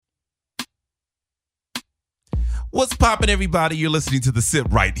What's poppin', everybody? You're listening to The Sip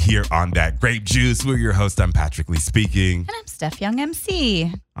right here on That Grape Juice. We're your host. I'm Patrick Lee speaking. And I'm Steph Young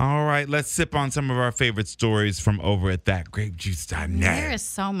MC. All right, let's sip on some of our favorite stories from over at thatgrapejuice.net. There is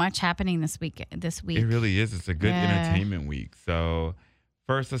so much happening this week. It really is. It's a good entertainment week. So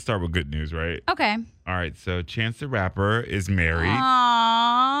first, let's start with good news, right? Okay. All right, so Chance the Rapper is married.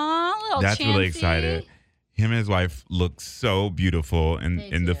 Aww, little That's Chancey. really excited. Him and his wife look so beautiful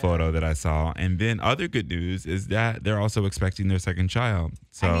in the photo that I saw. And then other good news is that they're also expecting their second child.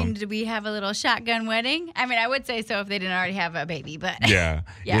 So I mean, did we have a little shotgun wedding? I mean, I would say so if they didn't already have a baby, but yeah.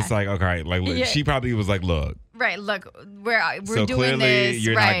 Yeah. It's like, okay, like Yeah. she probably was like, look. right. Look, we're So doing clearly this.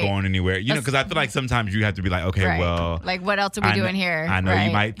 you're right. not going anywhere. You know, because I feel like sometimes you have to be like, okay, Right. well. Like, what else are we doing here? I know right.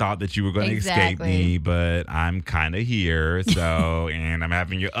 you might thought that you were going to escape Exactly. me, but I'm kind of here. So, and I'm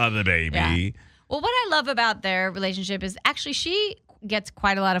having your other baby. Yeah. Well, what I love about their relationship is actually she gets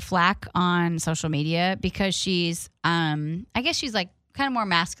quite a lot of flack on social media because she's, I guess she's like kind of more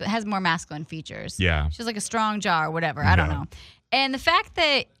masculine, has more masculine features. Yeah. She's like a strong jaw or whatever. I don't Yeah. know. And the fact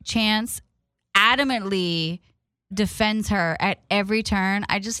that Chance adamantly defends her at every turn,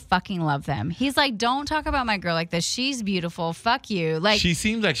 I just fucking love them. He's like, don't talk about my girl like this. She's beautiful. Fuck you. Like, She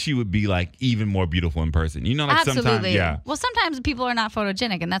seems like she would be like even more beautiful in person. You know, like sometimes, absolutely. yeah. Well, sometimes people are not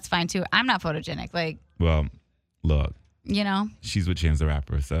photogenic, and that's fine too. I'm not photogenic. Like, Well, look, you know, she's with Chance the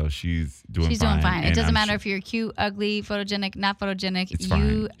Rapper, so she's doing she's fine. doing fine. It And doesn't I'm matter su- if you're cute, ugly, photogenic, not photogenic. It's You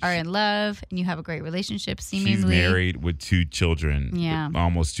fine. are in love and you have a great relationship, seemingly. She's married with 2 children. Yeah.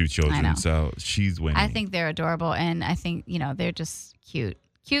 Almost 2 I children. know. So she's winning. I think they're adorable, and I think, you know, they're just cute.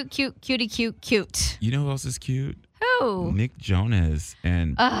 Cute, cute. You know who else is cute? Who? Nick Jonas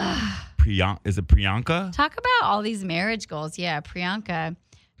and Ugh. Is it Priyanka? Talk about all these marriage goals. Yeah, Priyanka.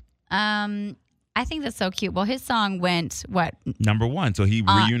 I think that's so cute. Well, his song went, what? Number 1. So he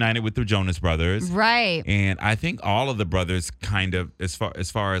reunited with the Jonas Brothers. Right. And I think all of the brothers kind of, as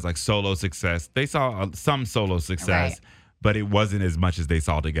far as like solo success, they saw some solo success, Right. but it wasn't as much as they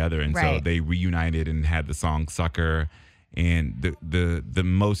saw together. And so Right. they reunited and had the song Sucker. And the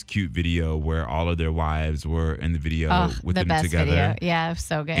most cute video where all of their wives were in the video with the them best together. video. Yeah,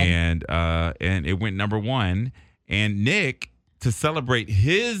 so good. And it went number 1. And Nick, to celebrate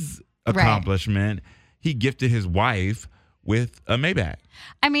his accomplishment, he gifted his wife with a Maybach.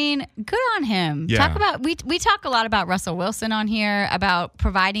 I mean, good on him. Yeah. Talk about we talk a lot about Russell Wilson on here, about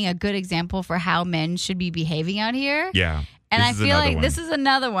providing a good example for how men should be behaving out here. Yeah. And This I is feel another like one. this is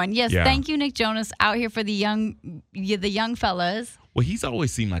another one. Yes, Yeah. thank you, Nick Jonas, out here for the young fellas. Well, he's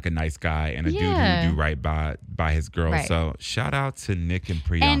always seemed like a nice guy and a dude who Yeah. would do right by his girl. Right. So shout out to Nick and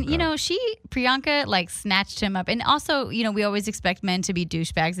Priyanka. And, you know, Priyanka, like, snatched him up. And also, you know, we always expect men to be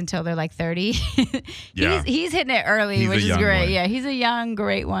douchebags until they're like 30. Yeah. He's hitting it early, He's a which is young great. one. Yeah, he's a young,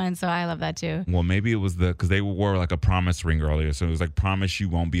 great one. So I love that too. Well, maybe it was because they wore like a promise ring earlier. So it was like, promise you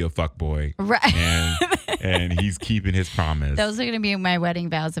won't be a fuckboy. Right. And he's keeping his promise. Those are going to be my wedding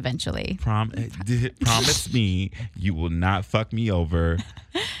vows eventually. Promise me you will not fuck me over.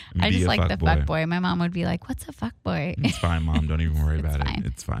 I Be just a like the fuckboy. fuck boy. My mom would be like, "What's a fuck boy?" It's fine, Mom. Don't even worry about fine. it.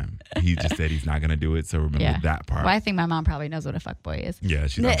 It's fine. He just said he's not going to do it. So remember Yeah. that part. Well, I think my mom probably knows what a fuck boy is. Yeah, I'm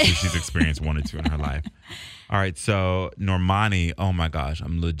sure she's experienced 1 or 2 in her life. All right, so Normani, oh my gosh,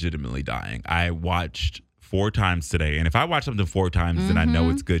 I'm legitimately dying. I watched 4 times today, and if I watch something 4 times, then I know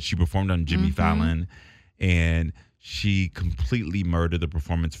it's good. She performed on Jimmy Fallon, and she completely murdered the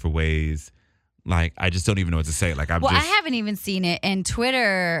performance for ways. Like, I just don't even know what to say. Like, I haven't even seen it, and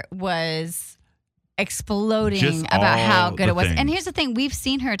Twitter was exploding about how all good the it was. And things. here's the thing: we've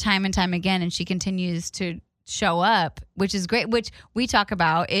seen her time and time again, and she continues to show up, which is great. Which we talk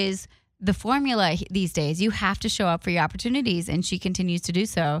about is the formula these days. You have to show up for your opportunities, and she continues to do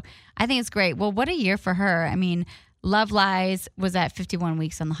so. I think it's great. Well, what a year for her. I mean, Love Lies was at 51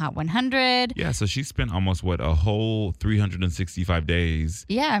 weeks on the Hot 100. Yeah, so she spent almost, a whole 365 days.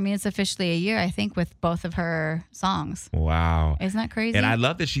 Yeah, I mean, it's officially a year, I think, with both of her songs. Wow. Isn't that crazy? And I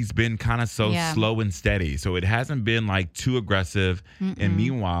love that she's been kind of so Yeah. slow and steady. So it hasn't been like too aggressive. And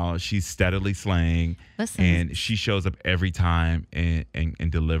meanwhile, she's steadily slaying. Listen. And she shows up every time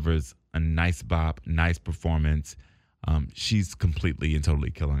and delivers a nice bop, nice performance. She's completely and totally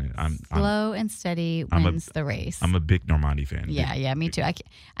killing it. Slow and steady I'm wins the race. I'm a big Normani fan. Yeah, me too.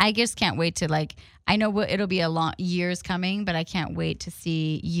 I just can't wait to, like, I know it'll be a long years coming, but I can't wait to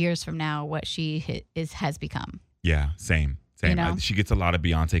see years from now what she has become. Yeah, same. You know? She gets a lot of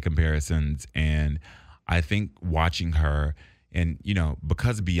Beyonce comparisons, and I think watching her, and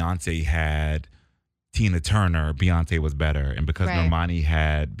because Beyonce had Tina Turner, Beyonce was better. And because Right. Normani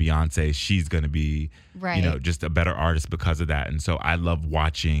had Beyonce, she's going to be, Right. just a better artist because of that. And so I love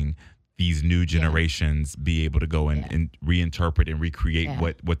watching these new generations be able to go and reinterpret and recreate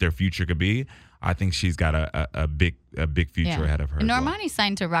what their future could be. I think she's got a big future ahead of her. And as well. Normani's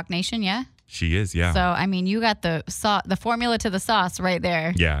signed to Rock Nation, yeah? She is, yeah. So, I mean, you got the formula to the sauce right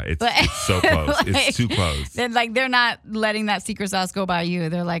there. Yeah, it's so close. It's too close. They're not letting that secret sauce go by you.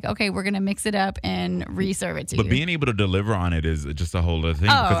 They're like, okay, we're going to mix it up and reserve it to you. But being able to deliver on it is just a whole other thing.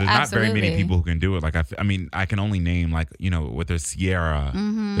 Oh, because there's absolutely. not very many people who can do it. Like, I mean, I can only name, like, with there's Sierra,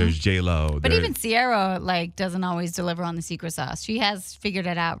 there's J-Lo. But even Sierra, like, doesn't always deliver on the secret sauce. She has figured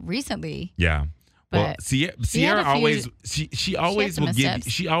it out recently. Yeah. Well, But Sierra always she always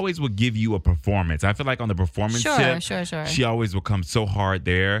will give you a performance. I feel like on the performance tip, Sure. she always will come so hard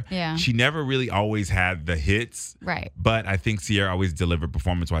there. Yeah. She never really always had the hits. Right. But I think Sierra always delivered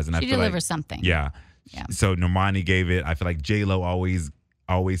performance wise, and She delivers something. Yeah. So Normani gave it. I feel like J-Lo always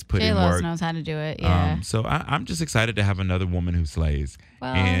put in work. knows how to do it. Yeah. So I'm just excited to have another woman who slays.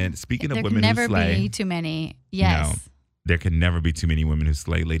 Well, and speaking of women there who can slay, never be too many. Yes. No. There can never be too many women who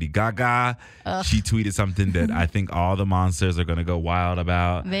slay. Lady Gaga, she tweeted something that I think all the monsters are going to go wild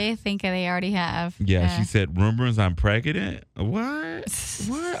about. They think they already have. Yeah, she said, rumors I'm pregnant. What?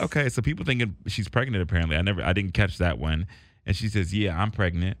 Okay, so people thinking she's pregnant apparently. I didn't catch that one. And she says, yeah, I'm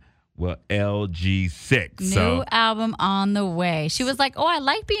pregnant. Well, LG6. New album on the way. She was like, I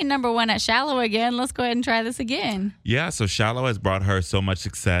like being number one at Shallow again. Let's go ahead and try this again. Yeah, so Shallow has brought her so much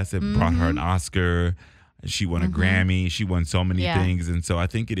success. It brought her an Oscar. She won a Grammy. She won so many things. And so I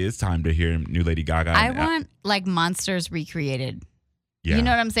think it is time to hear new Lady Gaga. I want like monsters recreated. Yeah. You know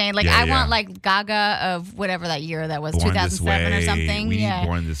what I'm saying? Like I want like Gaga of whatever that year that was, Born 2007 or something. We need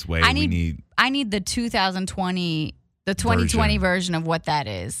Born This Way. I need the 2020, the 2020 version of what that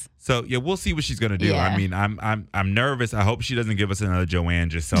is. So yeah, we'll see what she's gonna do. Yeah. I mean, I'm nervous. I hope she doesn't give us another Joanne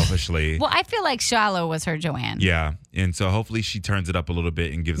just selfishly. Well, I feel like Shallow was her Joanne. Yeah, and so hopefully she turns it up a little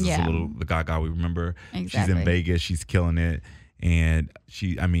bit and gives us a little the Gaga we remember. Exactly. She's in Vegas. She's killing it, and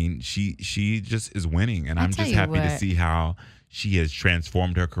she just is winning. And I'm just happy to see how she has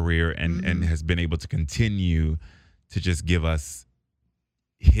transformed her career and has been able to continue to just give us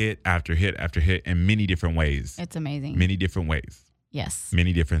hit after hit after hit in many different ways. It's amazing. Many different ways. Yes.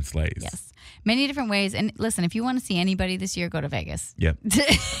 Many different slays. Yes. Many different ways. And listen, if you want to see anybody this year, go to Vegas. Yep.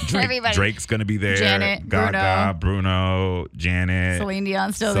 Everybody. Drake's going to be there. Janet, Gaga, Bruno, Janet. Celine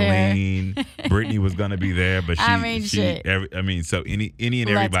Dion's still Celine. Britney was going to be there, but shit. So any and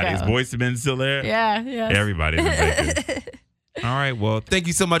everybody. Is Boyz II Men still there? Yeah. Yes. Everybody's in Vegas. All right. Well, thank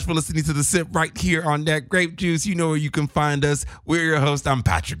you so much for listening to The Sip right here on That Grape Juice. You know where you can find us. We're your host. I'm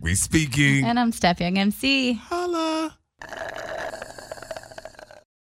Patrick Reese speaking. And I'm Steph Young MC. Holla.